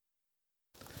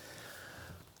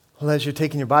Well, as you're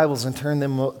taking your Bibles and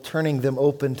turning them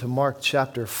open to Mark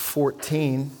chapter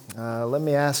 14, let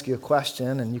me ask you a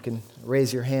question, and you can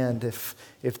raise your hand if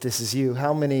this is you.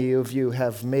 How many of you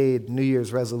have made New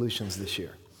Year's resolutions this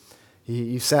year?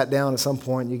 You sat down at some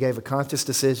point, you gave a conscious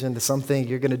decision to something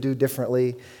you're going to do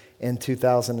differently in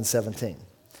 2017.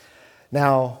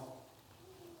 Now,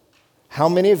 how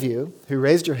many of you who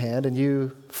raised your hand and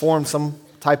you formed some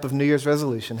type of New Year's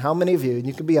resolution, how many of you, and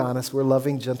you can be honest, we're a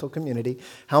loving, gentle community,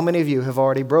 how many of you have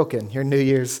already broken your New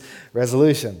Year's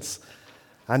resolutions?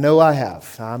 I know I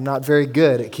have. I'm not very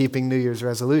good at keeping New Year's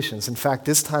resolutions. In fact,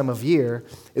 this time of year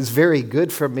is very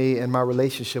good for me in my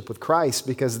relationship with Christ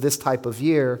because this type of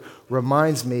year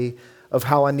reminds me of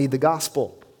how I need the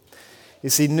gospel. You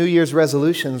see, New Year's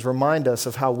resolutions remind us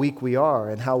of how weak we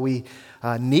are and how we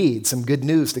need some good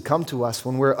news to come to us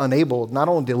when we're unable not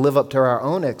only to live up to our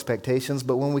own expectations,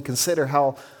 but when we consider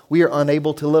how we are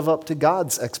unable to live up to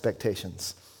God's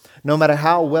expectations. No matter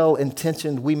how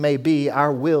well-intentioned we may be,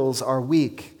 our wills are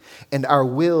weak, and our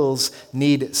wills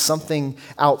need something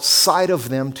outside of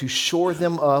them to shore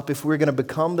them up if we're going to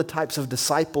become the types of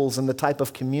disciples and the type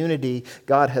of community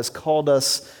God has called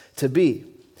us to be.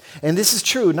 And this is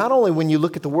true not only when you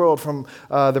look at the world from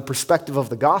the perspective of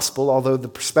the gospel, although the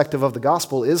perspective of the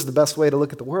gospel is the best way to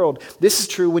look at the world. This is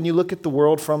true when you look at the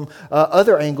world from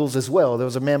other angles as well. There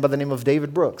was a man by the name of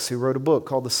David Brooks who wrote a book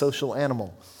called The Social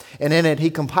Animal. And in it, he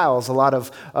compiles a lot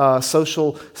of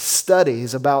social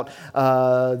studies about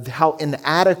how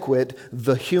inadequate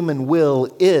the human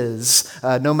will is,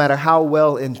 no matter how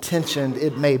well-intentioned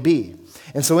it may be.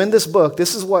 And so in this book,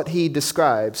 this is what he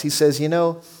describes. He says,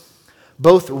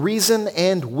 both reason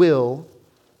and will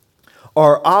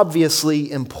are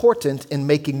obviously important in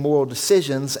making moral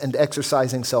decisions and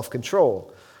exercising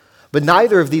self-control. But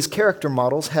neither of these character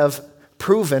models have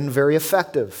proven very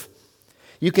effective.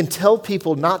 You can tell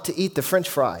people not to eat the French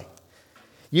fry.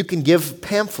 You can give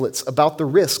pamphlets about the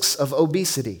risks of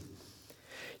obesity.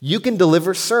 You can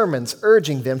deliver sermons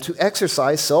urging them to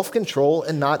exercise self-control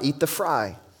and not eat the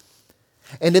fry.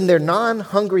 And in their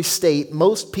non-hungry state,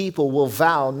 most people will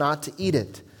vow not to eat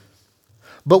it.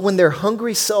 But when their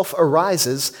hungry self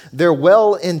arises, their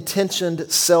well-intentioned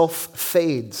self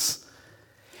fades,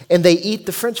 and they eat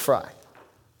the French fry.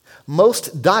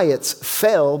 Most diets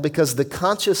fail because the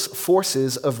conscious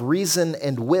forces of reason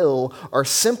and will are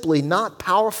simply not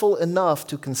powerful enough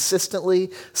to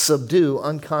consistently subdue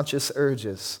unconscious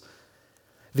urges.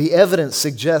 The evidence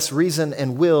suggests reason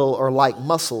and will are like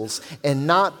muscles and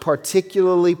not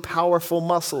particularly powerful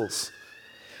muscles.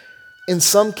 In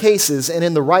some cases and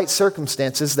in the right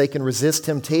circumstances, they can resist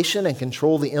temptation and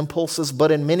control the impulses,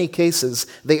 but in many cases,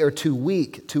 they are too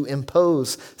weak to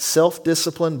impose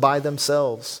self-discipline by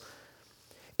themselves.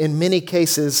 In many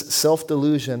cases,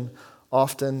 self-delusion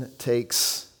often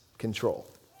takes control.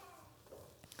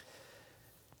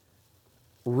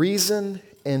 Reason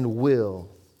and will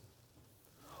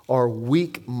are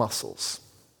weak muscles.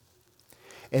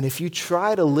 And if you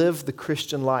try to live the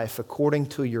Christian life according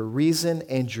to your reason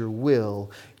and your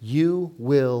will, you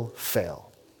will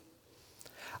fail.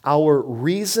 Our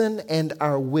reason and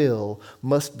our will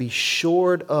must be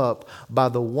shored up by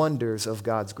the wonders of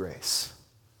God's grace,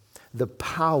 the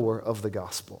power of the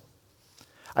gospel.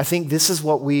 I think this is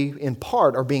what we, in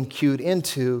part, are being cued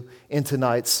into in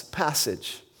tonight's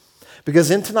passage.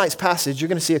 Because in tonight's passage, you're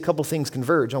going to see a couple things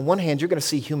converge. On one hand, you're going to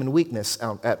see human weakness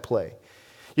at play.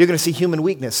 You're going to see human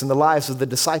weakness in the lives of the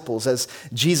disciples as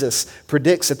Jesus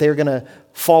predicts that they're going to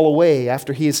fall away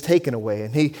after he is taken away.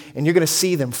 And you're going to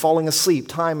see them falling asleep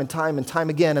time and time and time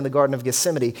again in the Garden of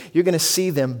Gethsemane. You're going to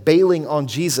see them bailing on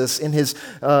Jesus in his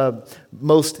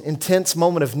most intense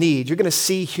moment of need. You're going to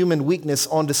see human weakness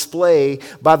on display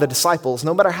by the disciples.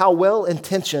 No matter how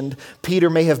well-intentioned Peter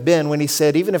may have been when he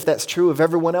said, even if that's true of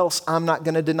everyone else, I'm not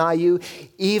going to deny you.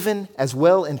 Even as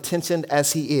well-intentioned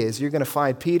as he is, you're going to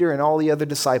find Peter and all the other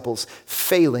disciples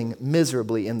failing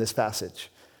miserably in this passage.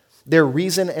 Their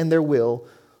reason and their will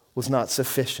was not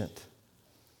sufficient.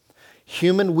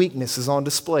 Human weakness is on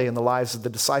display in the lives of the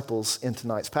disciples in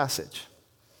tonight's passage.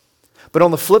 But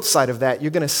on the flip side of that, you're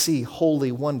going to see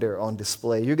holy wonder on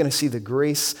display. You're going to see the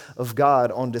grace of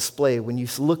God on display when you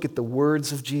look at the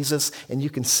words of Jesus and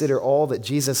you consider all that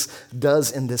Jesus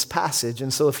does in this passage.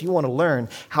 And so if you want to learn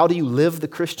how do you live the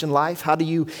Christian life, how do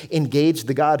you engage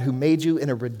the God who made you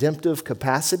in a redemptive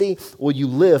capacity, well, you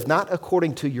live not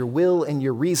according to your will and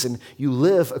your reason. You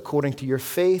live according to your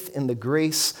faith in the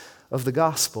grace of the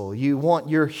gospel. You want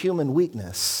your human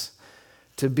weakness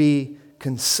to be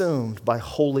consumed by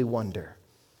holy wonder.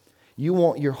 You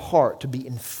want your heart to be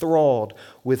enthralled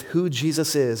with who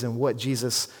Jesus is and what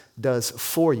Jesus does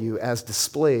for you as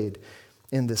displayed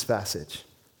in this passage.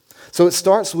 So it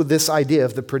starts with this idea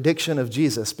of the prediction of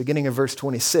Jesus, beginning in verse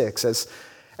 26, as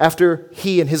after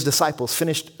he and his disciples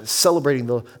finished celebrating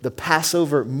the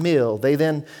Passover meal, they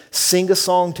then sing a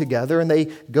song together and they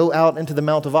go out into the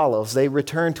Mount of Olives. They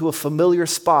return to a familiar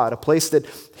spot, a place that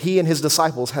he and his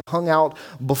disciples had hung out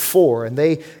before. And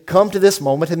they come to this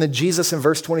moment, and then Jesus in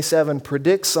verse 27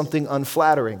 predicts something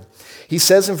unflattering. He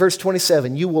says in verse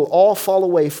 27, "You will all fall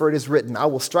away, for it is written, I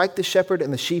will strike the shepherd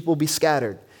and the sheep will be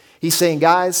scattered." He's saying,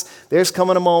 guys, there's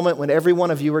coming a moment when every one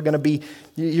of you are going to be,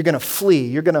 you're going to flee.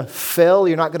 You're going to fail.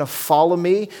 You're not going to follow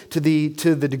me to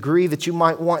the degree that you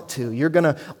might want to. You're going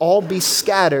to all be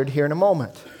scattered here in a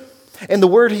moment. And the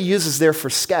word he uses there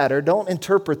for scatter, don't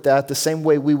interpret that the same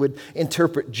way we would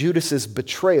interpret Judas's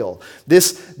betrayal.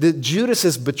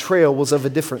 Judas's betrayal was of a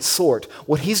different sort.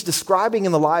 What he's describing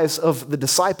in the lives of the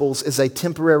disciples is a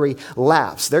temporary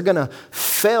lapse. They're going to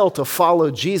fail to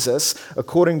follow Jesus,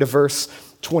 according to verse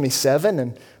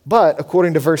 27, but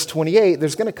according to verse 28,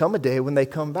 there's going to come a day when they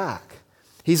come back.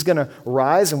 He's going to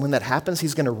rise, and when that happens,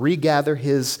 he's going to regather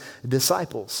his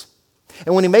disciples.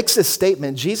 And when he makes this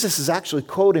statement, Jesus is actually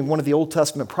quoting one of the Old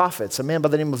Testament prophets, a man by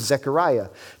the name of Zechariah,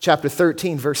 chapter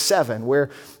 13, verse 7, where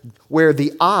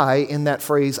the I in that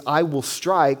phrase, "I will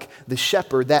strike the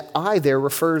shepherd," that I there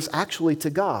refers actually to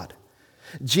God.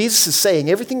 Jesus is saying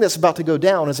everything that's about to go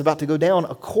down is about to go down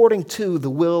according to the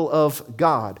will of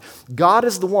God. God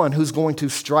is the one who's going to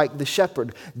strike the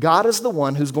shepherd. God is the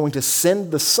one who's going to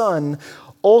send the Son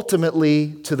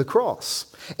ultimately to the cross.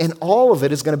 And all of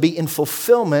it is going to be in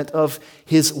fulfillment of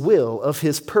his will, of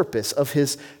his purpose, of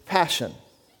his passion.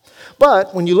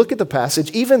 But when you look at the passage,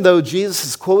 even though Jesus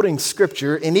is quoting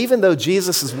Scripture, and even though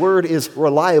Jesus' word is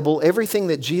reliable, everything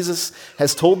that Jesus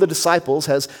has told the disciples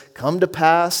has come to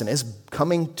pass and is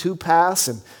coming to pass.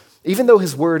 And even though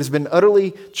his word has been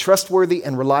utterly trustworthy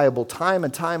and reliable time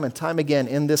and time and time again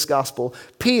in this gospel,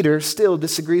 Peter still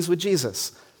disagrees with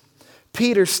Jesus.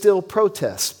 Peter still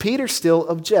protests. Peter still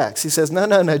objects. He says,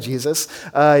 no, Jesus.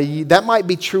 That might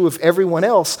be true of everyone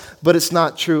else, but it's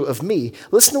not true of me.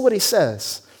 Listen to what he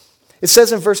says. It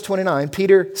says in verse 29,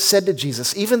 Peter said to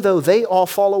Jesus, "Even though they all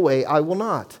fall away, I will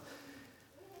not.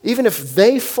 Even if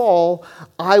they fall,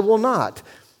 I will not.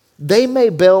 They may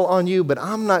bail on you, but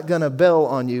I'm not going to bail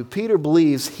on you." Peter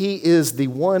believes he is the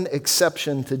one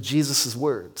exception to Jesus'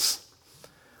 words.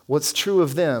 What's true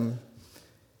of them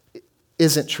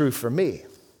isn't true for me.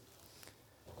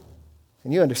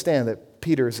 And you understand that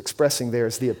Peter is expressing there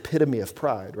is the epitome of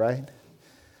pride, right?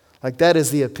 Like that is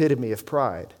the epitome of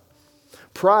pride.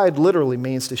 Pride literally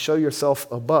means to show yourself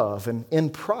above. And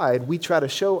in pride, we try to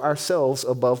show ourselves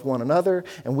above one another,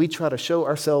 and we try to show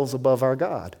ourselves above our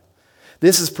God.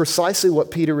 This is precisely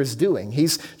what Peter is doing.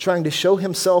 He's trying to show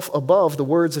himself above the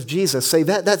words of Jesus. Say,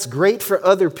 that's great for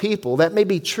other people. That may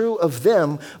be true of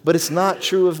them, but it's not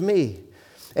true of me.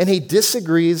 And he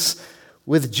disagrees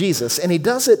with Jesus, and he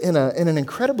does it in an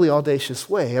incredibly audacious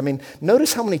way. I mean,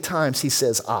 notice how many times he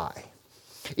says, "I."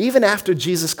 Even after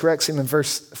Jesus corrects him in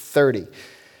verse 30,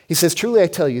 he says, "Truly I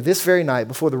tell you, this very night,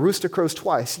 before the rooster crows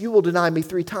twice, you will deny me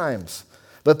 3 times.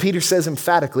 But Peter says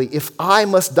emphatically, "If I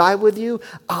must die with you,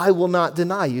 I will not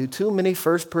deny you." Too many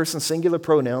first-person singular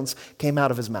pronouns came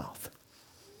out of his mouth.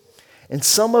 And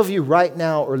some of you right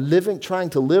now are trying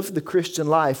to live the Christian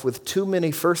life with too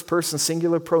many first-person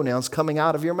singular pronouns coming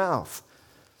out of your mouth.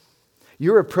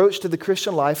 Your approach to the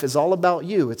Christian life is all about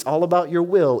you. It's all about your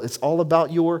will. It's all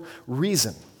about your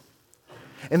reason.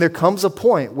 And there comes a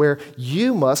point where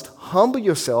you must humble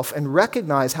yourself and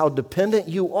recognize how dependent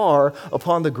you are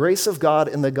upon the grace of God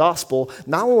in the gospel,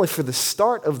 not only for the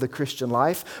start of the Christian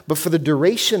life, but for the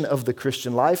duration of the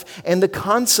Christian life and the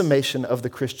consummation of the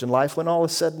Christian life when all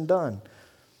is said and done.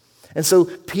 And so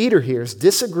Peter here is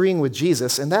disagreeing with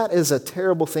Jesus, and that is a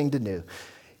terrible thing to do.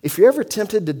 If you're ever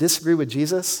tempted to disagree with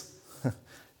Jesus,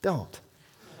 don't.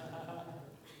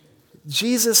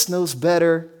 Jesus knows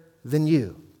better than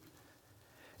you.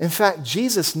 In fact,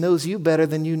 Jesus knows you better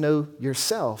than you know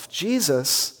yourself.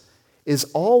 Jesus is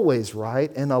always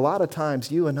right, and a lot of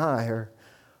times you and I are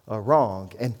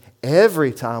wrong. And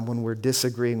every time when we're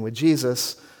disagreeing with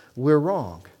Jesus, we're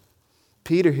wrong.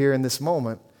 Peter here in this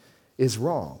moment is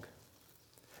wrong.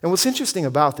 And what's interesting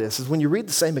about this is when you read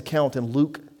the same account in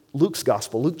Luke's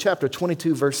gospel, Luke chapter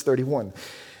 22, verse 31,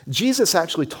 Jesus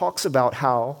actually talks about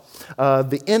how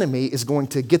the enemy is going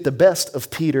to get the best of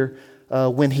Peter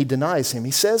when he denies him.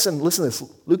 He says, and listen to this,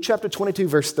 Luke chapter 22,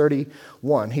 verse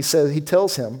 31, he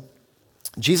tells him,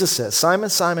 Jesus says, "Simon,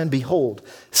 Simon, behold,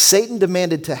 Satan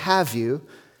demanded to have you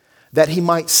that he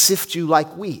might sift you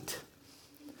like wheat.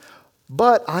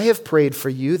 But I have prayed for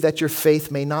you that your faith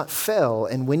may not fail,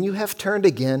 and when you have turned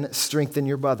again, strengthen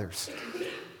your brothers."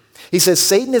 He says,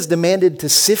 Satan has demanded to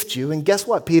sift you, and guess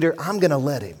what, Peter? I'm going to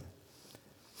let him.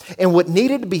 And what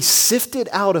needed to be sifted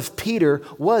out of Peter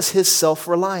was his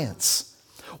self-reliance.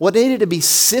 What needed to be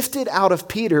sifted out of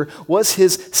Peter was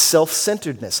his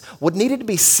self-centeredness. What needed to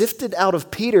be sifted out of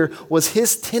Peter was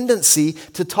his tendency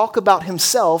to talk about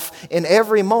himself in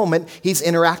every moment he's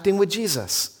interacting with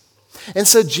Jesus. And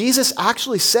so Jesus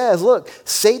actually says, look,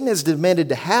 Satan has demanded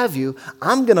to have you.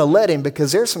 I'm going to let him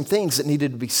because there's some things that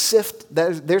needed to be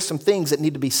there's some things that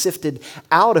need to be sifted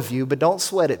out of you, but don't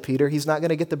sweat it, Peter. He's not going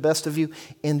to get the best of you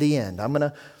in the end. I'm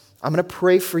going to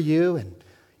pray for you, and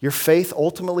your faith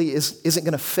ultimately isn't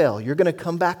going to fail. You're going to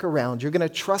come back around. You're going to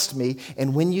trust me.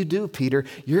 And when you do, Peter,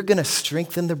 you're going to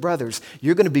strengthen the brothers.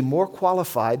 You're going to be more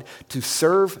qualified to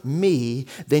serve me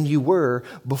than you were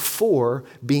before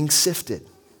being sifted.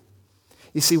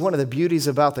 You see, one of the beauties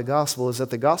about the gospel is that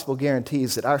the gospel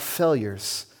guarantees that our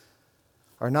failures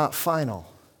are not final.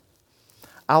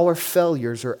 Our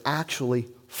failures are actually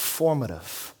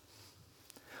formative.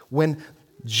 When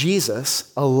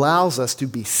Jesus allows us to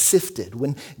be sifted,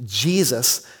 when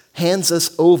Jesus hands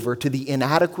us over to the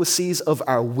inadequacies of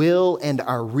our will and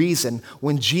our reason,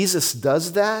 when Jesus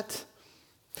does that,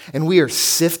 and we are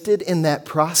sifted in that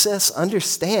process,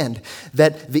 understand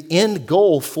that the end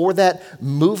goal for that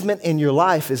movement in your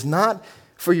life is not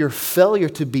for your failure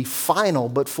to be final,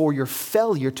 but for your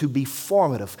failure to be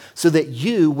formative. So that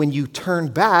you, when you turn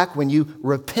back, when you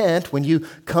repent, when you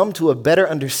come to a better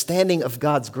understanding of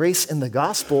God's grace in the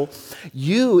gospel,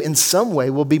 you in some way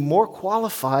will be more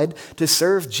qualified to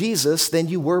serve Jesus than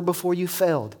you were before you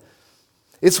failed.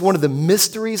 It's one of the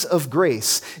mysteries of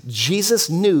grace. Jesus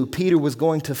knew Peter was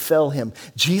going to fail him.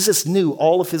 Jesus knew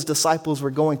all of his disciples were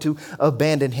going to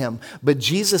abandon him. But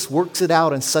Jesus works it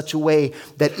out in such a way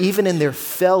that even in their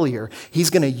failure, he's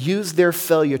going to use their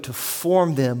failure to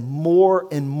form them more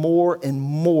and more and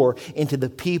more into the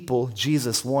people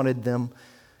Jesus wanted them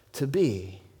to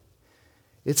be.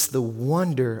 It's the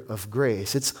wonder of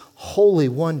grace. It's holy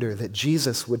wonder that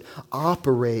Jesus would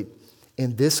operate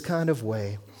in this kind of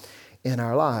way in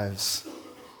our lives.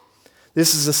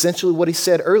 This is essentially what he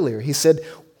said earlier. He said,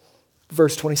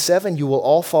 verse 27, you will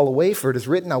all fall away, for it is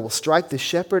written, I will strike the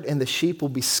shepherd and the sheep will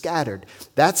be scattered.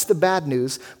 That's the bad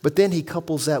news, but then he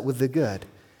couples that with the good.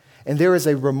 And there is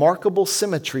a remarkable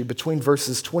symmetry between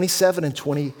verses 27 and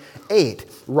 28.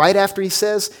 Right after he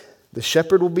says, the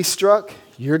shepherd will be struck,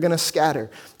 you're going to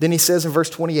scatter. Then he says in verse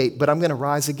 28, but I'm going to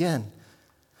rise again.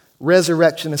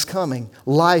 Resurrection is coming.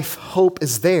 Life, hope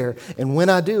is there. And when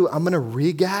I do, I'm going to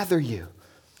regather you.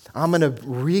 I'm going to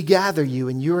regather you,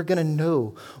 and you're going to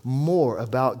know more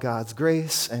about God's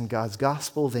grace and God's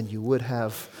gospel than you would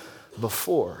have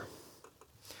before.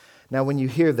 Now, when you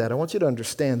hear that, I want you to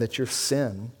understand that your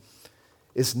sin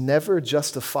is never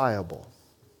justifiable,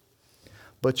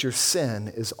 but your sin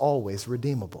is always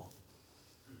redeemable.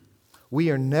 We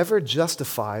are never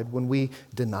justified when we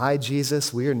deny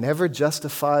Jesus. We are never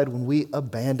justified when we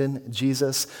abandon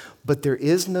Jesus. But there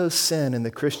is no sin in the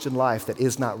Christian life that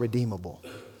is not redeemable.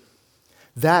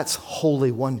 That's holy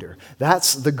wonder.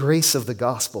 That's the grace of the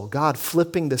gospel. God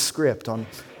flipping the script on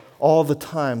all the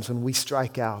times when we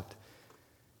strike out,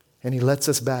 and he lets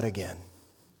us bat again.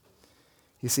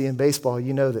 You see, in baseball,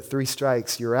 you know that 3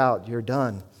 strikes, you're out, you're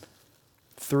done.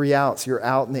 3 outs, you're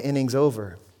out and the inning's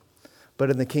over. But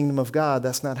in the kingdom of God,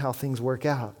 that's not how things work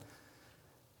out.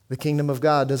 The kingdom of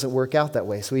God doesn't work out that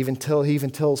way. So he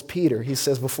even tells Peter, he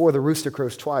says, before the rooster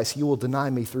crows twice, you will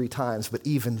deny me 3 times, but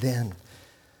even then,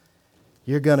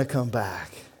 you're going to come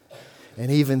back. And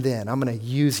even then, I'm going to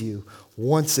use you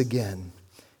once again.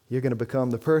 You're going to become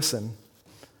the person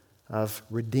I've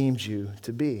redeemed you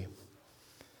to be.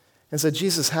 And so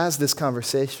Jesus has this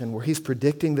conversation where he's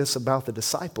predicting this about the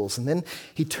disciples. And then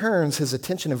he turns his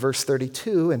attention in verse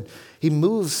 32 and he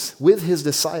moves with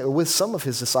some of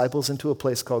his disciples into a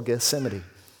place called Gethsemane.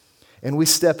 And we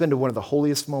step into one of the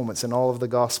holiest moments in all of the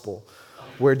gospel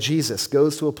where Jesus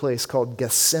goes to a place called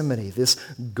Gethsemane, this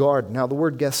garden. Now the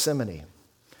word Gethsemane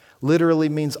literally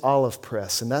means olive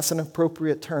press. And that's an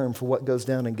appropriate term for what goes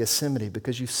down in Gethsemane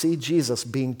because you see Jesus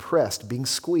being pressed, being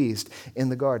squeezed in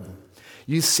the garden.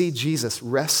 You see Jesus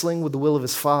wrestling with the will of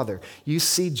his Father. You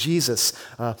see Jesus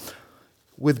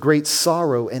with great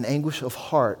sorrow and anguish of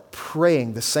heart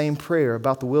praying the same prayer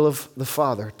about the will of the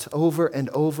Father over and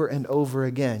over and over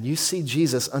again. You see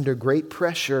Jesus under great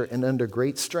pressure and under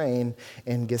great strain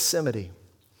in Gethsemane.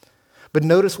 But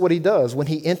notice what he does when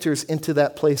he enters into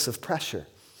that place of pressure.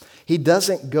 He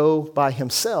doesn't go by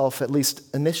himself, at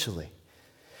least initially.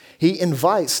 He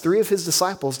invites 3 of his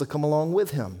disciples to come along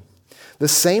with him. The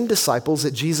same disciples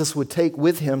that Jesus would take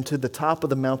with him to the top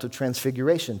of the Mount of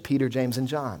Transfiguration, Peter, James, and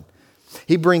John.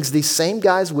 He brings these same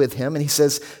guys with him, and he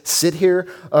says, sit here,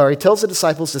 or he tells the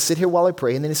disciples to sit here while I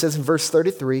pray. And then he says in verse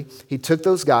 33, he took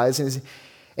those guys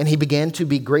and he began to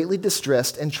be greatly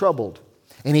distressed and troubled.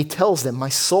 And he tells them, my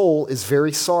soul is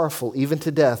very sorrowful, even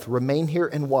to death. Remain here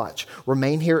and watch.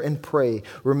 Remain here and pray.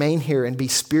 Remain here and be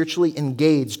spiritually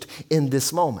engaged in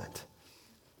this moment.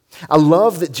 I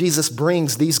love that Jesus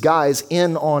brings these guys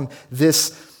in on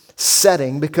this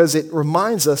setting because it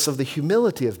reminds us of the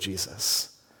humility of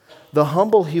Jesus, the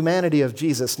humble humanity of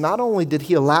Jesus. Not only did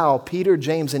he allow Peter,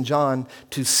 James, and John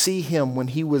to see him when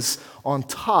he was on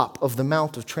top of the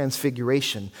Mount of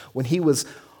Transfiguration, when he was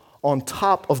on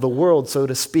top of the world, so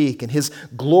to speak, and his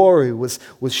glory was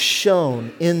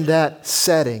shown in that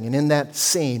setting and in that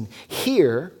scene.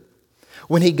 Here,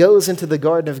 when he goes into the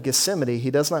Garden of Gethsemane, he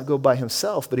does not go by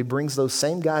himself, but he brings those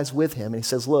same guys with him, and he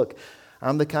says, look,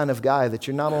 I'm the kind of guy that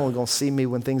you're not only going to see me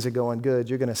when things are going good,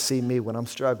 you're going to see me when I'm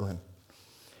struggling.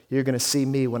 You're going to see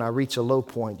me when I reach a low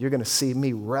point. You're going to see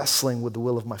me wrestling with the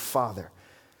will of my Father.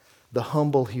 The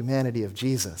humble humanity of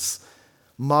Jesus,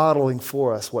 modeling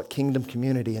for us what kingdom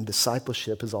community and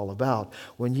discipleship is all about.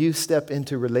 When you step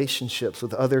into relationships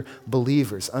with other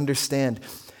believers, understand,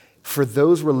 for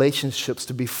those relationships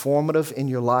to be formative in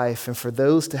your life and for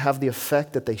those to have the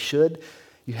effect that they should,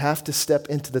 you have to step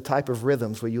into the type of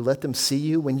rhythms where you let them see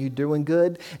you when you're doing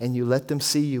good and you let them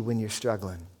see you when you're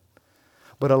struggling.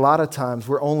 But a lot of times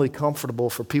we're only comfortable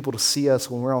for people to see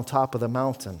us when we're on top of the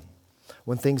mountain,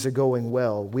 when things are going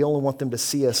well. We only want them to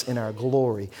see us in our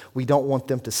glory. We don't want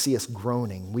them to see us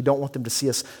groaning. We don't want them to see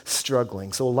us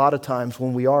struggling. So a lot of times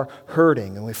when we are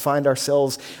hurting and we find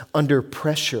ourselves under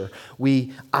pressure,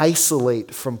 we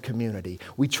isolate from community.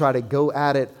 We try to go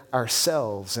at it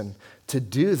ourselves, and to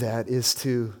do that is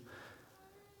to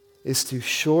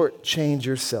shortchange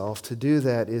yourself. To do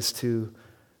that is to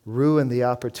ruin the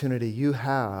opportunity you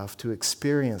have to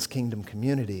experience kingdom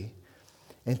community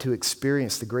and to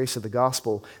experience the grace of the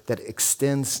gospel that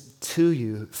extends to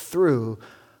you through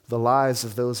the lives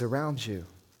of those around you.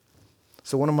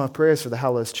 So one of my prayers for the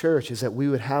Hallows Church is that we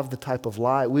would have the type of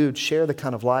life, we would share the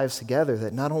kind of lives together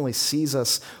that not only sees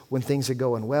us when things are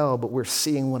going well, but we're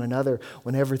seeing one another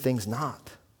when everything's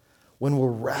not. When we're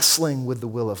wrestling with the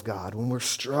will of God, when we're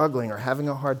struggling or having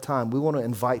a hard time, we want to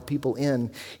invite people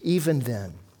in even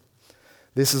then.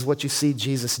 This is what you see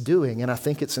Jesus doing, and I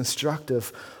think it's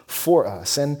instructive for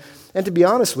us. And to be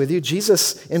honest with you,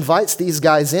 Jesus invites these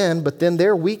guys in, but then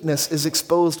their weakness is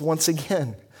exposed once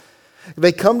again.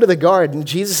 They come to the garden.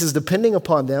 Jesus is depending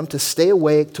upon them to stay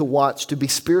awake, to watch, to be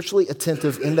spiritually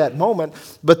attentive in that moment.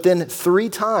 But then 3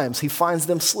 times he finds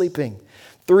them sleeping.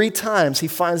 3 times he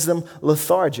finds them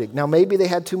lethargic. Now, maybe they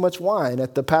had too much wine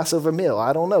at the Passover meal.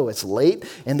 I don't know. It's late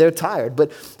and they're tired.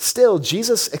 But still,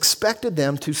 Jesus expected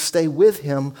them to stay with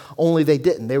him, only they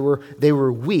didn't. They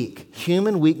were weak.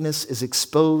 Human weakness is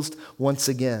exposed once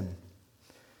again.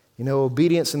 You know,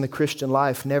 obedience in the Christian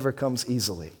life never comes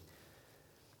easily.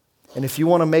 And if you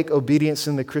want to make obedience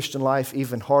in the Christian life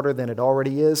even harder than it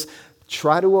already is,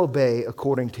 try to obey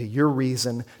according to your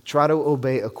reason. Try to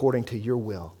obey according to your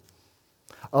will.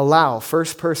 Allow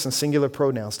first person singular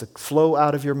pronouns to flow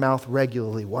out of your mouth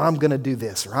regularly. Well, I'm going to do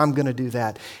this or I'm going to do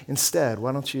that. Instead,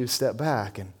 why don't you step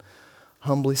back and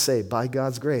humbly say, by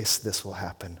God's grace, this will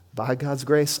happen. By God's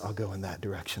grace, I'll go in that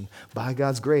direction. By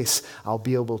God's grace, I'll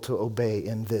be able to obey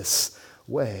in this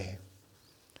way.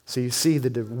 So you see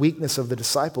the weakness of the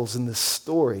disciples in this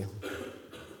story.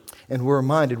 And we're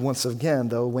reminded once again,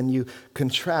 though, when you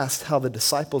contrast how the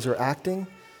disciples are acting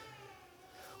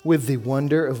with the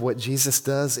wonder of what Jesus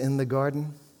does in the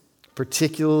garden,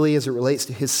 particularly as it relates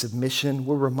to his submission,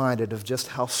 we're reminded of just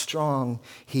how strong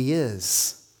he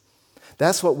is.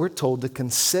 That's what we're told to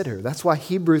consider. That's why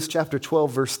Hebrews chapter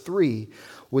 12, verse 3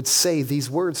 would say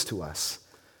these words to us.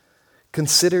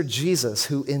 Consider Jesus,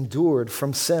 who endured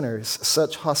from sinners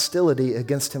such hostility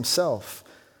against himself,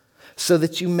 so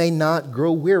that you may not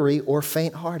grow weary or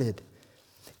faint-hearted.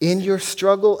 In your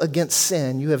struggle against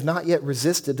sin, you have not yet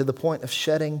resisted to the point of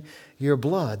shedding your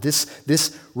blood.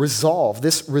 This resolve,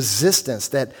 this resistance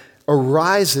that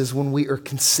arises when we are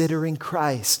considering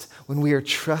Christ, when we are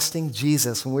trusting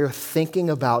Jesus, when we are thinking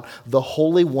about the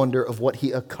holy wonder of what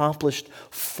he accomplished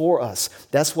for us.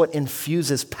 That's what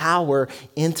infuses power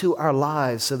into our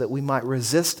lives so that we might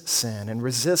resist sin and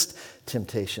resist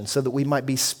temptation, so that we might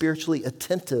be spiritually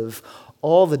attentive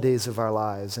all the days of our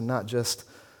lives and not just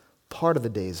part of the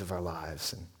days of our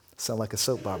lives. And sound like a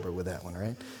soap opera with that one,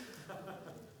 right?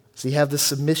 So you have the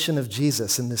submission of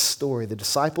Jesus in this story. The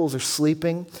disciples are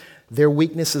sleeping. Their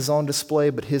weakness is on display,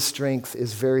 but his strength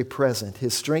is very present.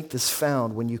 His strength is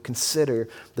found when you consider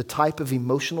the type of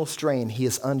emotional strain he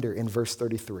is under in verse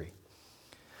 33.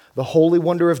 The holy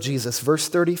wonder of Jesus. Verse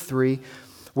 33,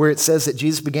 where it says that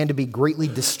Jesus began to be greatly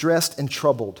distressed and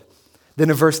troubled. Then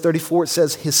in verse 34, it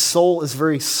says his soul is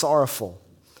very sorrowful.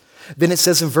 Then it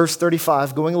says in verse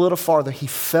 35, going a little farther, he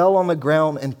fell on the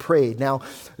ground and prayed. Now,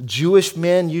 Jewish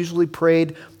men usually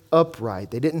prayed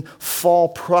upright. They didn't fall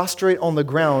prostrate on the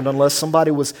ground unless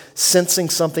somebody was sensing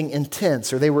something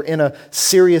intense or they were in a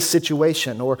serious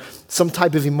situation or some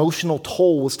type of emotional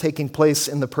toll was taking place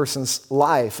in the person's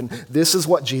life. And this is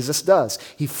what Jesus does.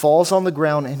 He falls on the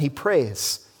ground and he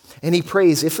prays. And he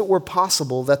prays, if it were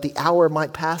possible, that the hour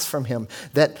might pass from him,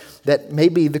 that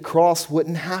maybe the cross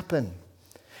wouldn't happen.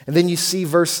 And then you see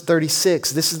verse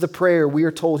 36. This is the prayer we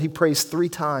are told he prays 3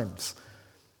 times.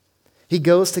 He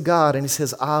goes to God and he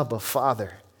says, Abba,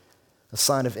 Father, a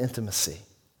sign of intimacy.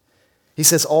 He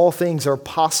says, all things are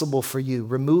possible for you.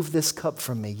 Remove this cup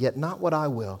from me, yet not what I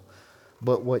will,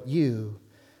 but what you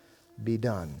be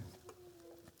done.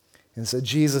 And so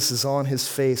Jesus is on his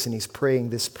face and he's praying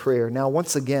this prayer. Now,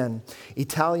 once again,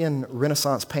 Italian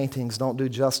Renaissance paintings don't do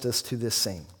justice to this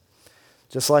scene.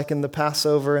 Just like in the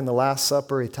Passover and the Last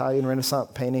Supper, Italian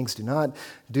Renaissance paintings do not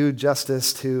do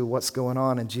justice to what's going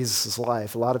on in Jesus'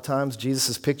 life. A lot of times, Jesus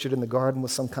is pictured in the garden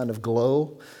with some kind of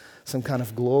glow, some kind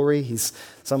of glory. He's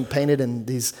painted in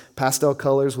these pastel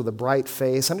colors with a bright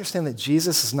face. Understand that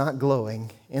Jesus is not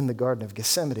glowing in the Garden of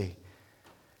Gethsemane.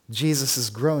 Jesus is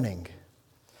groaning.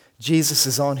 Jesus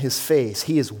is on his face.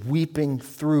 He is weeping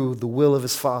through the will of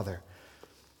his Father.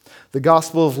 The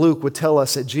Gospel of Luke would tell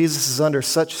us that Jesus is under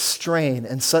such strain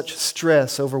and such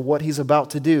stress over what he's about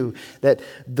to do that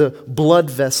the blood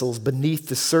vessels beneath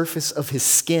the surface of his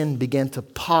skin began to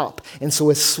pop. And so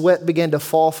as sweat began to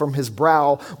fall from his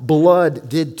brow, blood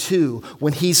did too.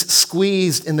 When he's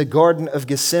squeezed in the Garden of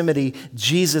Gethsemane,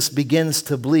 Jesus begins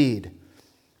to bleed.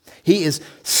 He is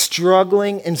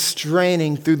struggling and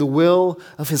straining through the will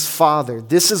of his Father.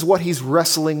 This is what he's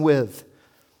wrestling with.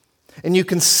 And you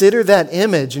consider that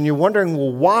image and you're wondering,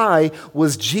 well, why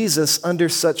was Jesus under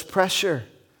such pressure?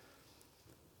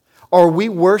 Are we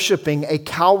worshiping a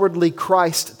cowardly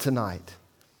Christ tonight?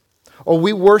 Are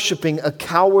we worshiping a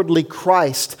cowardly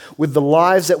Christ with the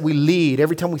lives that we lead?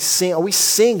 Every time we sing, are we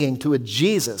singing to a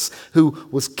Jesus who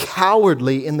was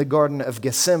cowardly in the Garden of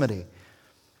Gethsemane?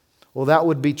 Well, that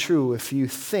would be true if you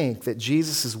think that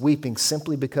Jesus is weeping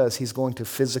simply because he's going to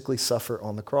physically suffer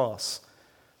on the cross.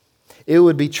 It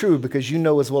would be true because you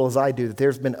know as well as I do that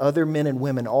there's been other men and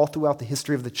women all throughout the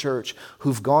history of the church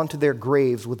who've gone to their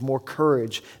graves with more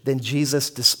courage than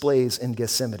Jesus displays in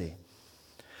Gethsemane.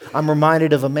 I'm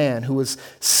reminded of a man who was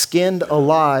skinned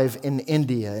alive in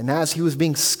India. And as he was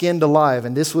being skinned alive,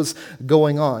 and this was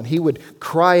going on, he would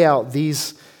cry out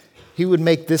he would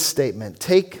make this statement,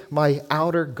 "Take my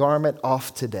outer garment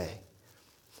off today.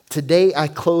 Today I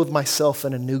clothe myself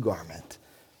in a new garment."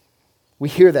 We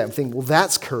hear that and think, well,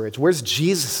 that's courage. Where's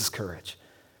Jesus' courage?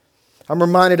 I'm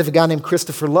reminded of a guy named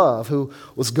Christopher Love who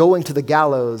was going to the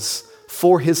gallows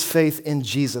for his faith in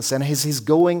Jesus. And as he's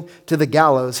going to the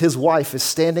gallows, his wife is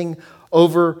standing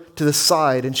over to the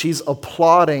side and she's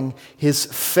applauding his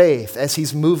faith as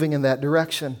he's moving in that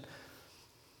direction.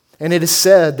 And it is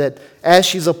said that as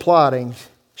she's applauding,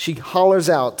 she hollers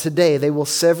out, "Today they will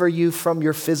sever you from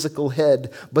your physical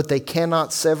head, but they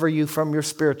cannot sever you from your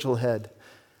spiritual head."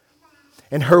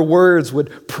 And her words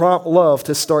would prompt Love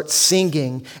to start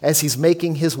singing as he's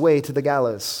making his way to the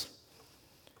gallows.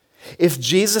 If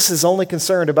Jesus is only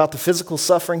concerned about the physical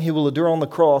suffering he will endure on the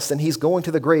cross, then he's going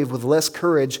to the grave with less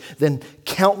courage than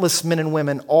countless men and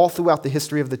women all throughout the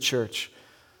history of the church.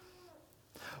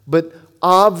 But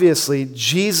obviously,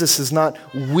 Jesus is not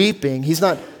weeping. He's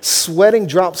not sweating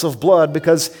drops of blood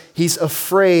because he's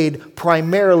afraid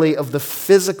primarily of the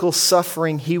physical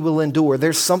suffering he will endure.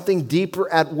 There's something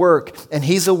deeper at work, and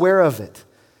he's aware of it.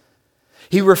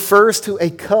 He refers to a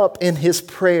cup in his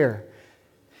prayer.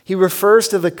 He refers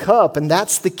to the cup, and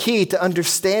that's the key to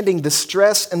understanding the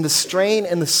stress and the strain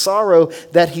and the sorrow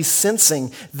that he's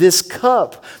sensing. This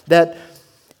cup that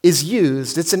is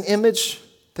used, it's an image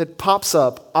that pops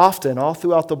up often all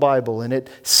throughout the Bible, and it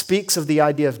speaks of the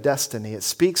idea of destiny. It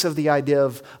speaks of the idea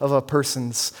of a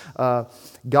person's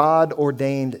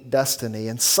God-ordained destiny.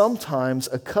 And sometimes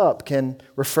a cup can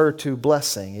refer to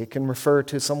blessing. It can refer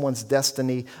to someone's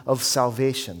destiny of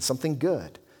salvation, something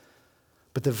good.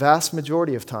 But the vast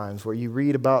majority of times where you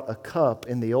read about a cup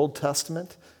in the Old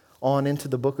Testament on into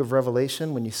the book of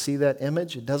Revelation, when you see that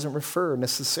image, it doesn't refer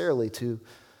necessarily to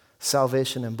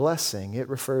salvation and blessing. It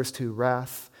refers to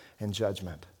wrath and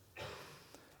judgment.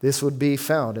 This would be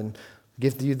found, and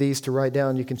give you these to write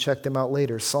down. You can check them out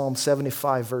later. Psalm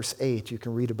 75, verse 8. You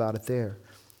can read about it there.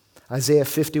 Isaiah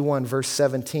 51, verse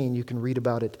 17, you can read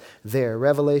about it there.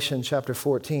 Revelation chapter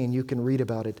 14, you can read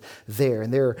about it there.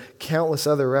 And there are countless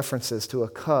other references to a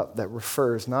cup that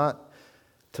refers not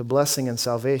to blessing and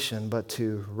salvation, but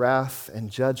to wrath and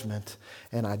judgment.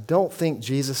 And I don't think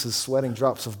Jesus is sweating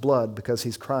drops of blood because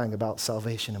he's crying about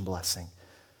salvation and blessing.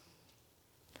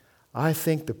 I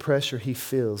think the pressure he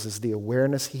feels is the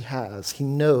awareness he has. He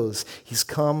knows he's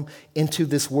come into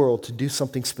this world to do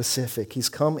something specific. He's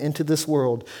come into this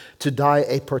world to die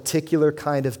a particular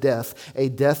kind of death, a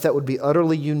death that would be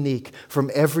utterly unique from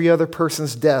every other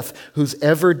person's death who's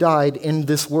ever died in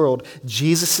this world.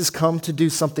 Jesus has come to do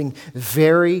something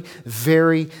very,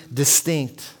 very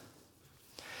distinct.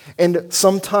 And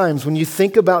sometimes when you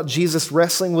think about Jesus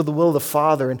wrestling with the will of the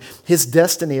Father and his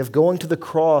destiny of going to the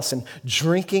cross and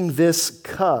drinking this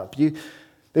cup,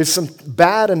 there's some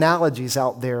bad analogies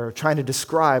out there trying to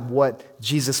describe what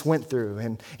Jesus went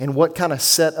through and what kind of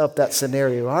set up that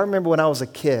scenario. I remember when I was a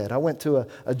kid, I went to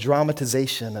a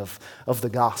dramatization of the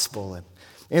gospel. And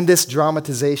in this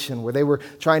dramatization where they were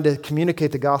trying to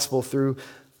communicate the gospel through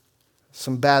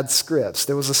some bad scripts,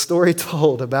 there was a story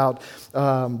told about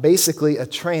basically a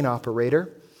train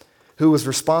operator who was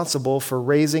responsible for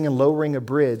raising and lowering a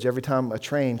bridge every time a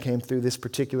train came through this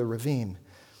particular ravine.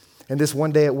 And this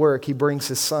one day at work, he brings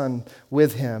his son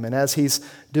with him. And as he's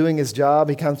doing his job,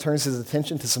 he kind of turns his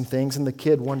attention to some things, and the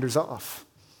kid wanders off.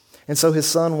 And so his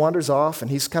son wanders off,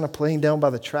 and he's kind of playing down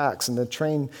by the tracks, and the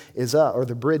train is up, or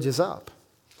the bridge is up.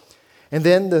 And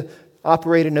then the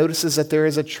operator notices that there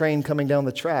is a train coming down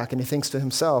the track, and he thinks to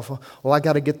himself, well, I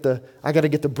got to get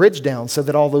the bridge down so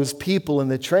that all those people in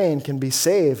the train can be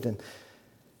saved. And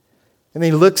then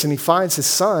he looks and he finds his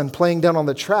son playing down on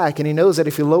the track, and he knows that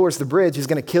if he lowers the bridge, he's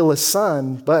going to kill his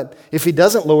son. But if he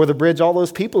doesn't lower the bridge, all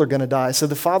those people are going to die. So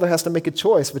the father has to make a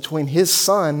choice between his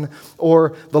son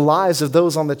or the lives of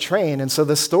those on the train. And so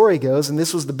the story goes, and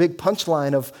this was the big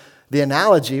punchline of the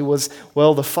analogy was,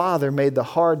 well, the father made the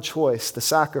hard choice, the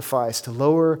sacrifice to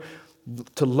lower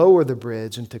the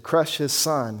bridge and to crush his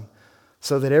son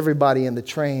so that everybody in the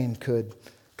train could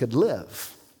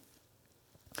live.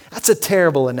 That's a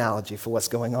terrible analogy for what's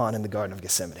going on in the Garden of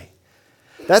Gethsemane.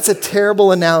 That's a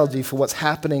terrible analogy for what's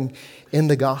happening in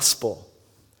the gospel.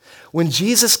 When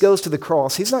Jesus goes to the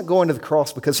cross, he's not going to the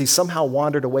cross because he's somehow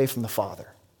wandered away from the Father.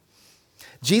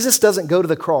 Jesus doesn't go to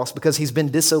the cross because he's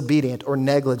been disobedient or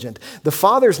negligent. The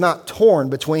Father's not torn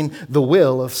between the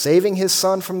will of saving his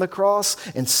son from the cross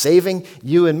and saving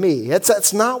you and me.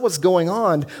 That's not what's going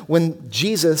on when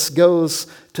Jesus goes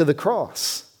to the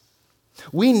cross.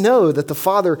 We know that the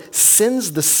Father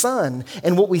sends the Son,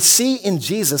 and what we see in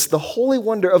Jesus, the holy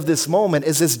wonder of this moment,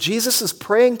 is as Jesus is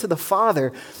praying to the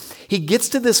Father, he gets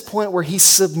to this point where he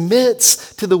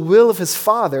submits to the will of his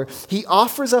Father. He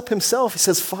offers up himself. He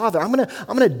says, Father, I'm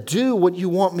gonna do what you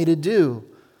want me to do.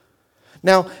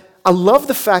 Now, I love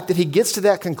the fact that he gets to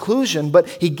that conclusion, but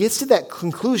he gets to that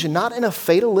conclusion not in a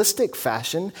fatalistic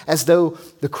fashion, as though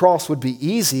the cross would be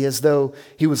easy, as though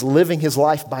he was living his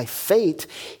life by fate.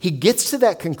 He gets to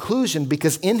that conclusion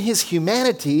because in his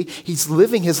humanity, he's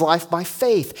living his life by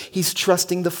faith. He's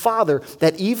trusting the Father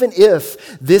that even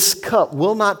if this cup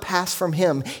will not pass from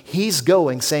him, he's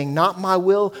going, saying, not my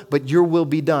will, but your will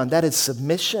be done. That is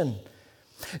submission.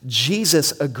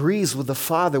 Jesus agrees with the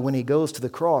Father when he goes to the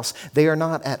cross. They are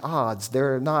not at odds.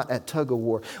 They're not at tug of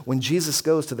war. When Jesus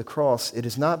goes to the cross, it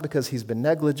is not because he's been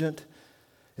negligent.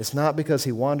 It's not because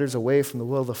he wanders away from the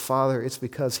will of the Father. It's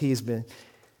because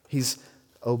he's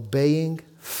obeying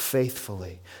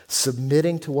faithfully,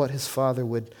 submitting to what his Father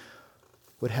would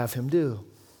have him do.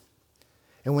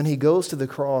 And when he goes to the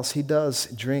cross, he does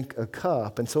drink a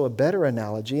cup. And so a better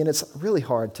analogy, and it's really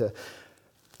hard to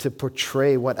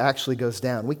portray what actually goes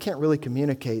down. We can't really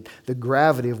communicate the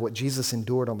gravity of what Jesus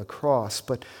endured on the cross,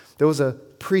 but there was a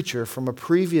preacher from a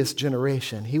previous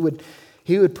generation. He would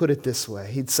put it this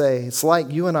way. He'd say, it's like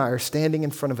you and I are standing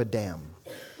in front of a dam.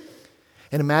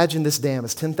 And imagine this dam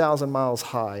is 10,000 miles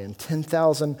high and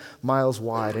 10,000 miles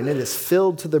wide, and it is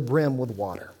filled to the brim with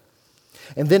water.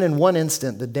 And then in one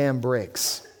instant, the dam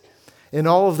breaks, and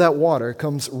all of that water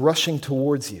comes rushing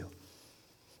towards you.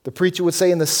 The preacher would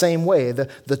say in the same way, the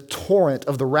torrent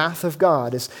of the wrath of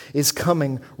God is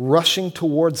coming, rushing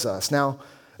towards us. Now,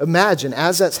 imagine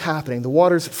as that's happening, the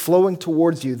water's flowing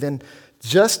towards you, then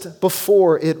just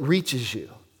before it reaches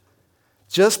you,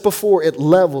 just before it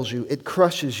levels you, it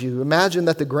crushes you, imagine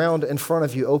that the ground in front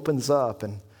of you opens up,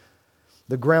 and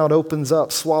the ground opens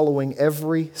up, swallowing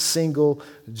every single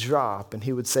drop. And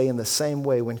he would say in the same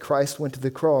way, when Christ went to the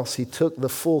cross, he took the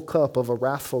full cup of a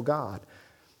wrathful God,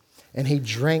 and he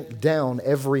drank down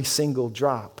every single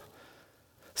drop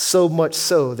So much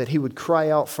so that he would cry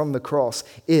out from the cross,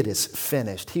 "It is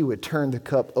finished." He would turn the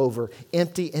cup over,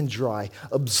 empty and dry,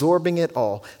 absorbing it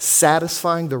all,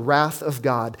 satisfying the wrath of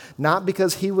God, not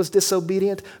because he was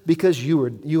disobedient, because you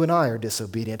and I are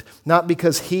disobedient. Not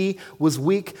because he was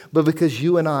weak, but because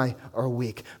you and I are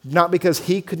weak. Not because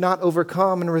he could not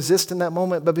overcome and resist in that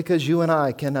moment, but because you and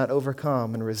I cannot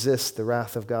overcome and resist the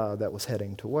wrath of God that was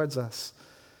heading towards us.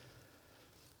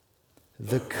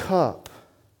 The cup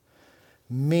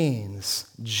means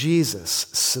Jesus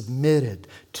submitted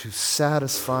to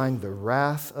satisfying the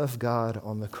wrath of God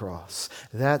on the cross.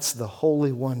 That's the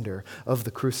holy wonder of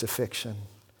the crucifixion.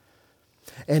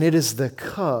 And it is the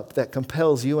cup that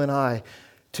compels you and I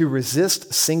to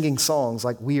resist singing songs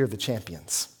like "We Are the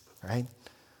Champions," right?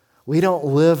 We don't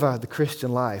live the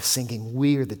Christian life singing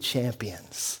 "We Are the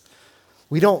Champions."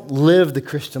 We don't live the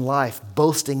Christian life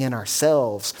boasting in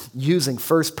ourselves, using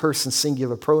first-person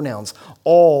singular pronouns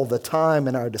all the time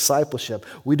in our discipleship.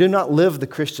 We do not live the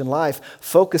Christian life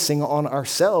focusing on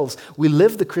ourselves. We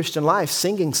live the Christian life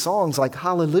singing songs like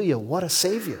 "Hallelujah, what a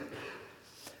Savior."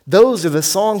 Those are the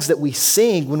songs that we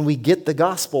sing when we get the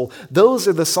gospel. Those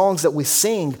are the songs that we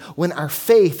sing when our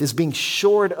faith is being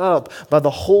shored up by the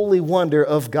holy wonder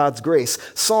of God's grace.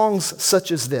 Songs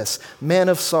such as this: "Man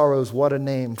of sorrows, what a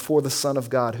name for the Son of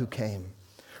God who came.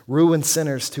 Ruined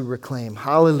sinners to reclaim.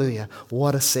 Hallelujah,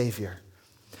 what a Savior.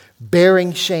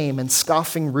 Bearing shame and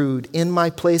scoffing rude, in my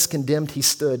place condemned he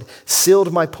stood,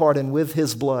 sealed my pardon with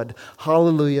his blood.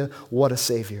 Hallelujah, what a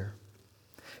Savior.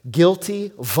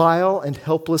 Guilty, vile, and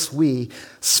helpless we,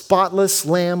 spotless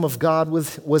Lamb of God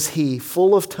was he,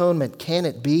 full of atonement, can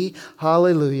it be?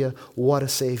 Hallelujah, what a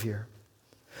Savior.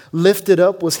 Lifted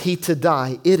up was he to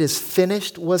die, it is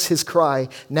finished was his cry,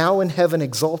 now in heaven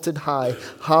exalted high.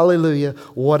 Hallelujah,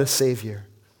 what a Savior.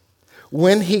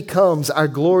 When he comes, our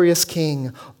glorious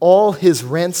King, all his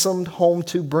ransomed home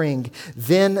to bring,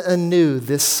 then anew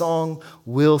this song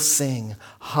we'll sing.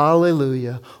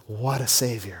 Hallelujah, what a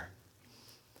Savior.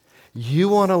 You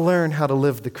want to learn how to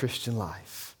live the Christian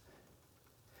life.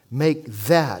 Make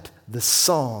that the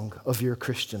song of your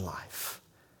Christian life.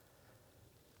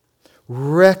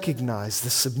 Recognize the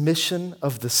submission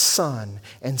of the Son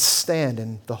and stand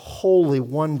in the holy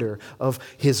wonder of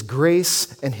his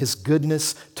grace and his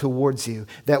goodness towards you.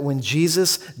 That when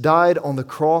Jesus died on the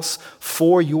cross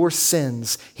for your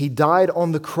sins, he died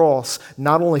on the cross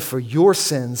not only for your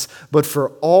sins, but for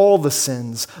all the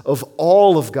sins of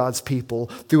all of God's people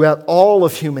throughout all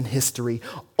of human history.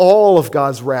 All of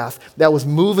God's wrath that was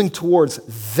moving towards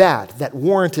that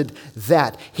warranted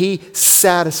that. He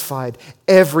satisfied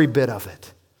every bit of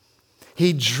it.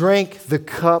 He drank the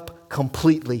cup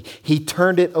completely. He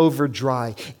turned it over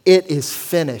dry. It is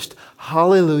finished.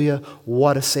 Hallelujah,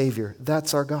 what a Savior.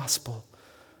 That's our gospel.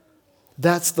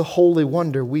 That's the holy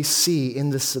wonder we see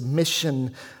in the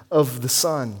submission of the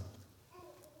Son.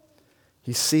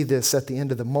 You see this at the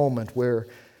end of the moment where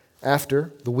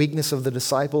after the weakness of the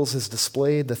disciples is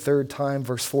displayed the third time,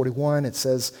 verse 41, it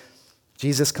says,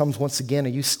 Jesus comes once again. Are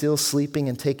you still sleeping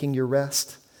and taking your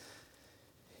rest?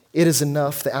 It is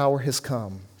enough. The hour has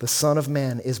come. The Son of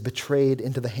Man is betrayed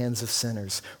into the hands of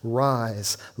sinners.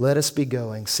 Rise, let us be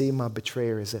going. See, my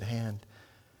betrayer is at hand.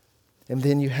 And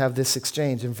then you have this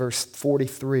exchange in verse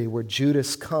 43 where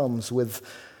Judas comes with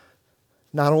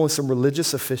not only some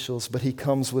religious officials, but he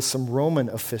comes with some Roman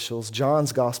officials.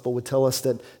 John's gospel would tell us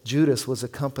that Judas was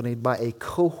accompanied by a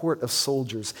cohort of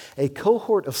soldiers. A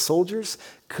cohort of soldiers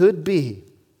could be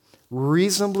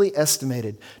reasonably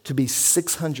estimated to be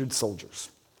 600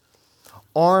 soldiers,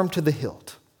 armed to the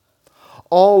hilt,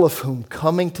 all of whom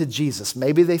coming to Jesus.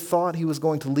 Maybe they thought he was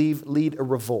going to lead a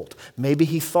revolt. Maybe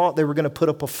he thought they were going to put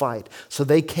up a fight. So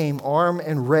they came armed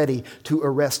and ready to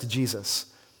arrest Jesus.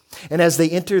 And as they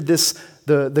entered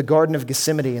the Garden of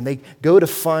Gethsemane and they go to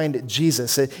find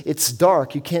Jesus, it's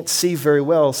dark, you can't see very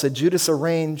well. So Judas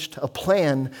arranged a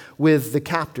plan with the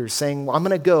captors saying, well, I'm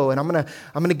going to go and I'm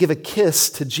going to give a kiss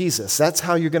to Jesus. That's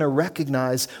how you're going to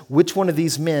recognize which one of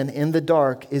these men in the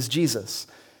dark is Jesus.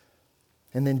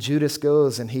 And then Judas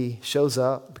goes and he shows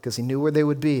up because he knew where they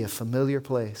would be, a familiar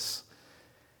place.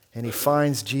 And he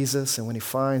finds Jesus, and when he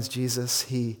finds Jesus,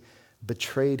 he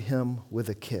betrayed him with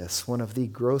a kiss, one of the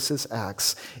grossest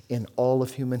acts in all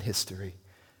of human history.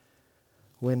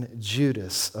 When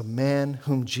Judas, a man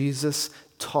whom Jesus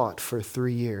taught for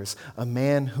 3 years, a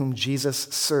man whom Jesus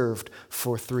served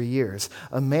for 3 years,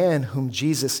 a man whom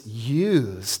Jesus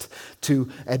used to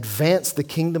advance the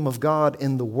kingdom of God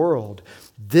in the world,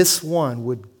 this one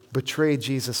would betray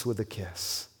Jesus with a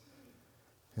kiss.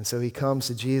 And so he comes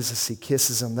to Jesus, he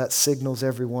kisses him. That signals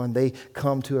everyone. They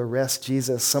come to arrest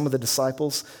Jesus. Some of the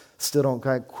disciples still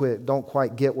don't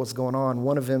quite get what's going on.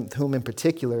 One of them, whom in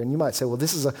particular, and you might say, well,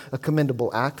 this is a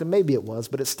commendable act, and maybe it was,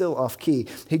 but it's still off key.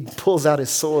 He pulls out his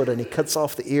sword and he cuts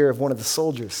off the ear of one of the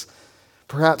soldiers,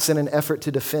 perhaps in an effort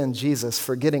to defend Jesus,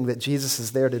 forgetting that Jesus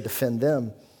is there to defend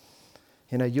them.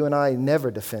 You know, you and I never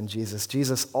defend Jesus.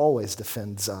 Jesus always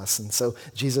defends us. And so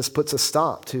Jesus puts a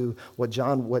stop to what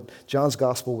John's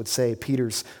gospel would say,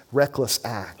 Peter's reckless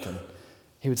act. And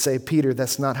he would say, Peter,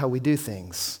 that's not how we do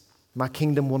things. My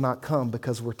kingdom will not come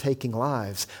because we're taking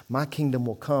lives. My kingdom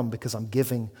will come because I'm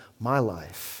giving my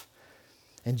life.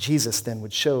 And Jesus then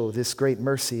would show this great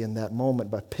mercy in that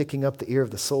moment by picking up the ear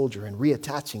of the soldier and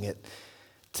reattaching it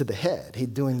to the head. He's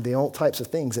doing the old types of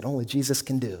things that only Jesus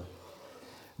can do.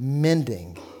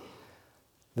 Mending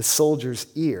the soldier's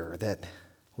ear that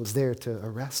was there to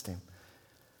arrest him.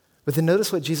 But then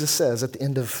notice what Jesus says at the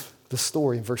end of the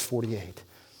story in verse 48.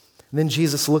 Then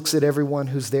Jesus looks at everyone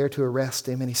who's there to arrest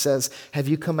him and he says, have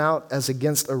you come out as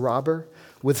against a robber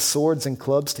with swords and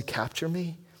clubs to capture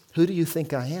me? Who do you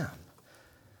think I am?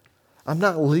 I'm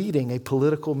not leading a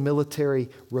political military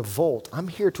revolt. I'm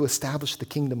here to establish the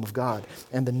kingdom of God.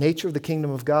 And the nature of the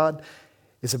kingdom of God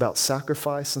is about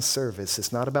sacrifice and service.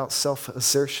 It's not about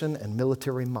self-assertion and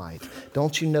military might.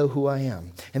 Don't you know who I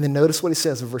am? And then notice what he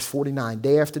says in verse 49.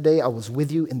 Day after day I was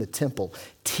with you in the temple,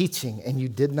 teaching, and you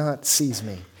did not seize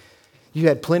me. You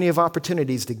had plenty of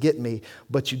opportunities to get me,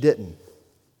 but you didn't.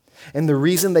 And the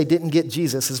reason they didn't get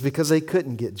Jesus is because they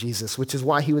couldn't get Jesus, which is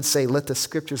why he would say, let the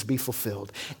scriptures be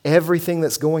fulfilled. Everything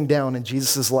that's going down in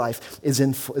Jesus' life is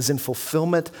in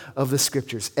fulfillment of the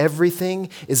scriptures. Everything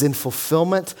is in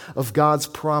fulfillment of God's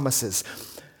promises.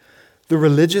 The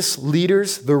religious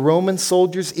leaders, the Roman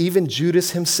soldiers, even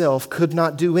Judas himself could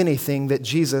not do anything that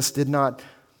Jesus did not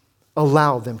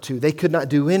allow them to. They could not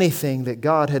do anything that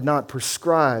God had not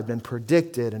prescribed and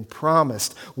predicted and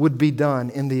promised would be done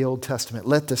in the Old Testament.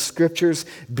 Let the scriptures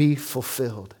be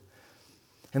fulfilled.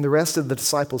 And the rest of the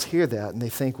disciples hear that and they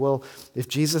think, well, if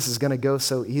Jesus is going to go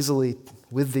so easily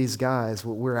with these guys,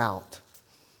 well, we're out.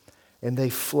 And they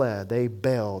fled, they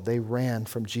bailed, they ran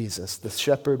from Jesus. The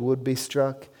shepherd would be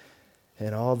struck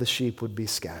and all the sheep would be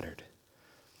scattered.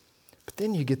 But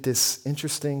then you get this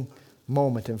interesting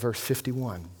moment in verse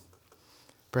 51.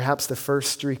 Perhaps the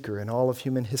first streaker in all of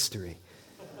human history.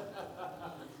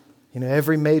 You know,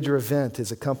 every major event is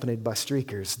accompanied by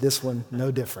streakers. This one,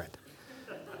 no different.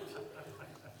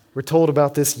 We're told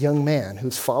about this young man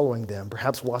who's following them,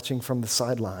 perhaps watching from the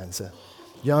sidelines, a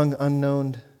young,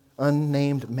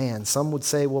 unnamed man. Some would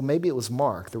say, well, maybe it was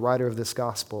Mark, the writer of this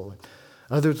gospel.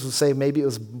 Others would say maybe it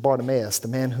was Bartimaeus, the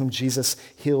man whom Jesus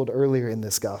healed earlier in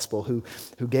this gospel, who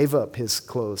gave up his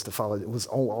clothes to follow. It was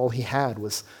all he had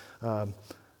was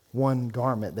one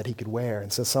garment that he could wear.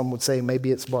 And so some would say maybe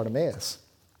it's Bartimaeus.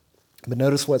 But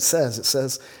notice what it says. It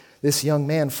says this young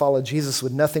man followed Jesus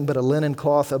with nothing but a linen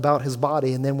cloth about his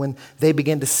body. And then when they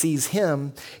began to seize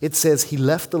him, it says he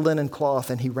left the linen cloth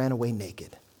and he ran away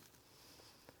naked.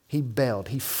 He bailed.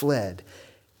 He fled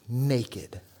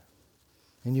naked.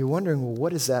 And you're wondering, well,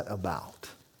 what is that about?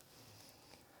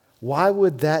 Why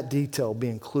would that detail be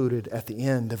included at the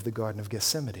end of the Garden of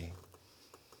Gethsemane?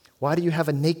 Why do you have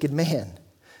a naked man?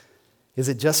 Is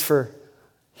it just for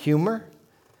humor?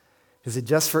 Is it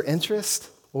just for interest?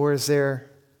 Or is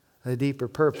there a deeper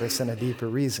purpose and a deeper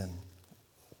reason?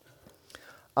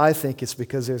 I think it's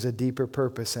because there's a deeper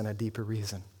purpose and a deeper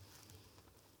reason.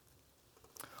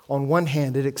 On one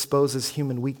hand, it exposes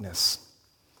human weakness.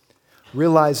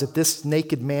 Realize that this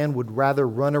naked man would rather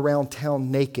run around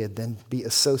town naked than be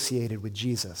associated with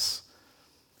Jesus.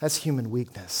 That's human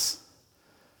weakness.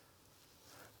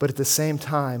 But at the same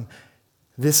time,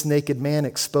 this naked man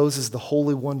exposes the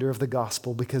holy wonder of the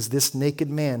gospel because this naked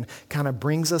man kind of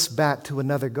brings us back to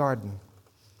another garden.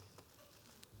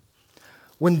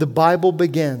 When the Bible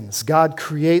begins, God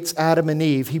creates Adam and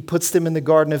Eve. He puts them in the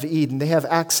Garden of Eden. They have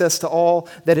access to all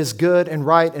that is good and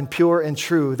right and pure and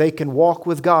true. They can walk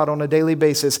with God on a daily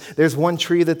basis. There's one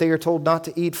tree that they are told not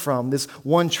to eat from. This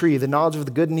one tree, the knowledge of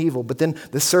the good and evil. But then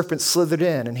the serpent slithered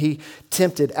in and he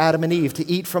tempted Adam and Eve to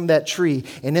eat from that tree.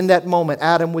 And in that moment,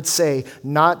 Adam would say,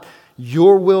 not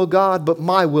your will, God, but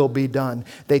my will be done.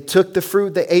 They took the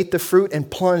fruit, they ate the fruit,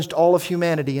 and plunged all of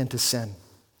humanity into sin.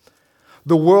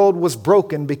 The world was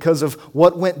broken because of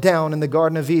what went down in the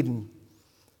Garden of Eden.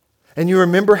 And you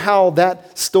remember how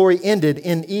that story ended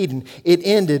in Eden. It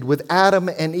ended with Adam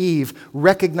and Eve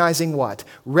recognizing what?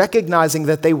 Recognizing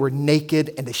that they were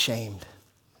naked and ashamed.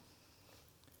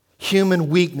 Human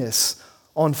weakness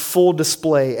on full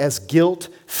display as guilt,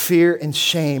 fear, and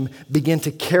shame begin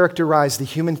to characterize the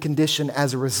human condition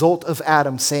as a result of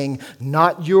Adam saying,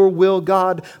 not your will,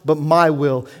 God, but my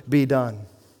will be done.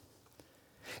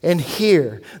 And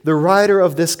here, the writer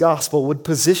of this gospel would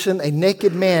position a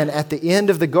naked man at the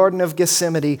end of the Garden of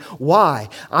Gethsemane. Why?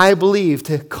 I believe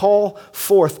to call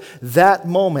forth that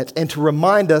moment and to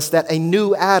remind us that a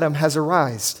new Adam has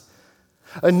arisen.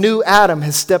 A new Adam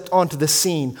has stepped onto the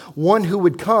scene. One who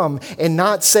would come and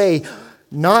not say,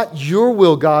 "Not your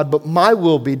will, God, but my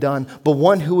will be done." But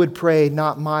one who would pray,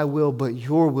 "Not my will, but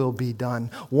your will be done."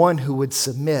 One who would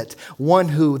submit. One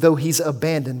who, though he's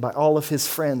abandoned by all of his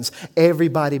friends,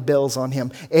 everybody bails on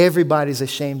him. Everybody's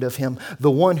ashamed of him.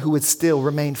 The one who would still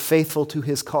remain faithful to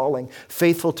his calling,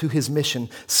 faithful to his mission,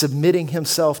 submitting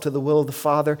himself to the will of the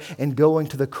Father and going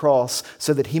to the cross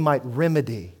so that he might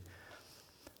remedy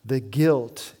the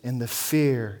guilt and the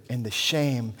fear and the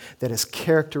shame that has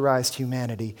characterized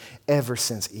humanity ever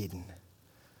since Eden.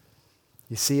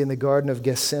 You see, in the Garden of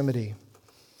Gethsemane,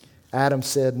 Adam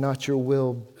said, "Not your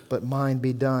will, but mine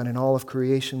be done," and all of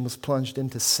creation was plunged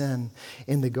into sin.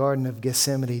 In the Garden of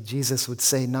Gethsemane, Jesus would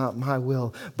say, "Not my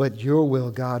will, but your will,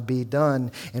 God, be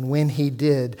done." And when he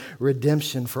did,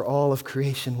 redemption for all of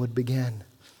creation would begin.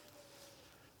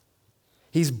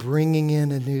 He's bringing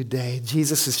in a new day.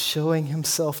 Jesus is showing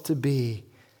himself to be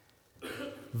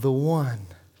the one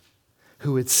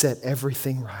who would set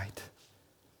everything right.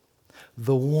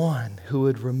 The one who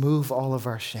would remove all of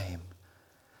our shame.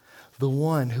 The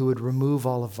one who would remove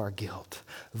all of our guilt.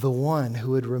 The one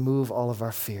who would remove all of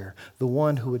our fear. The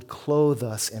one who would clothe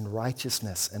us in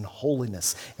righteousness and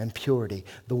holiness and purity.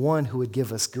 The one who would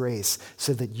give us grace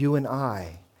so that you and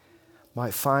I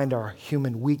might find our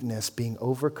human weakness being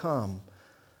overcome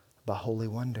by holy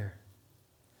wonder,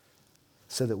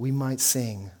 so that we might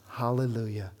sing,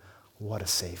 "Hallelujah, what a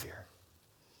Savior."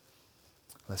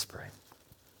 Let's pray.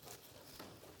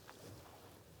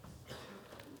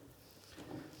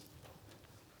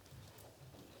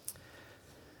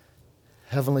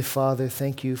 Heavenly Father,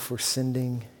 thank you for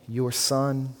sending your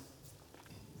Son.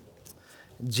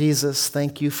 Jesus,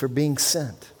 thank you for being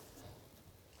sent.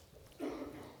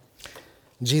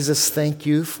 Jesus, thank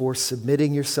you for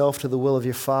submitting yourself to the will of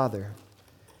your Father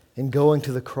and going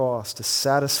to the cross to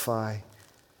satisfy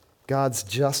God's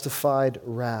justified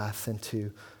wrath and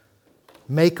to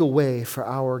make a way for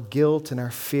our guilt and our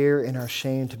fear and our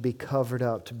shame to be covered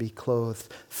up, to be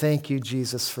clothed. Thank you,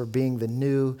 Jesus, for being the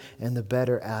new and the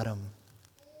better Adam.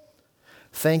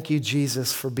 Thank you,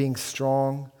 Jesus, for being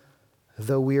strong,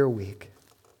 though we are weak.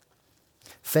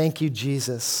 Thank you,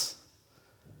 Jesus,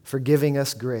 for giving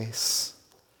us grace.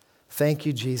 Thank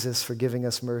you, Jesus, for giving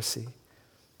us mercy.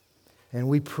 And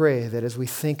we pray that as we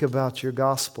think about your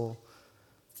gospel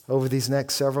over these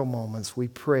next several moments, we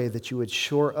pray that you would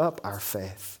shore up our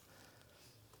faith.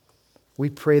 We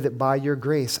pray that by your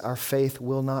grace, our faith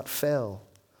will not fail.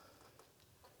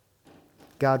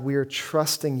 God, we are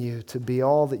trusting you to be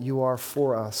all that you are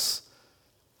for us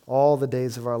all the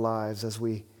days of our lives as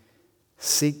we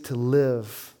seek to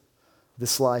live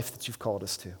this life that you've called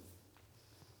us to.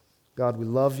 God, we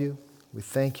love you, we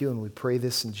thank you, and we pray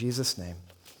this in Jesus' name.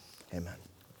 Amen.